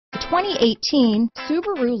2018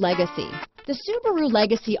 Subaru Legacy. The Subaru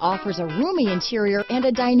Legacy offers a roomy interior and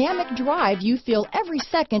a dynamic drive you feel every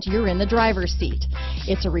second you're in the driver's seat.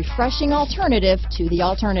 It's a refreshing alternative to the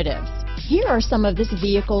alternatives. Here are some of this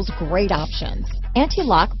vehicle's great options: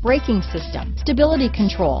 anti-lock braking system, stability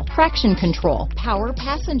control, traction control, power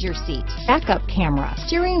passenger seat, backup camera,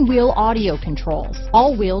 steering wheel audio controls,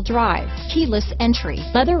 all-wheel drive, keyless entry,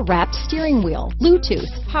 leather-wrapped steering wheel,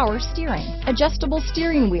 Bluetooth, power steering, adjustable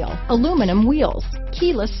steering wheel, aluminum wheels,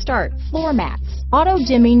 keyless start, floor mats,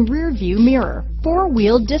 auto-dimming rear view mirror,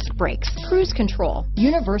 four-wheel disc brakes, cruise control,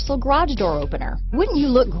 universal garage door opener. Wouldn't you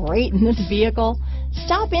look great in this vehicle?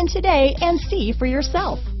 Stop in today and see for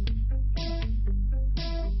yourself.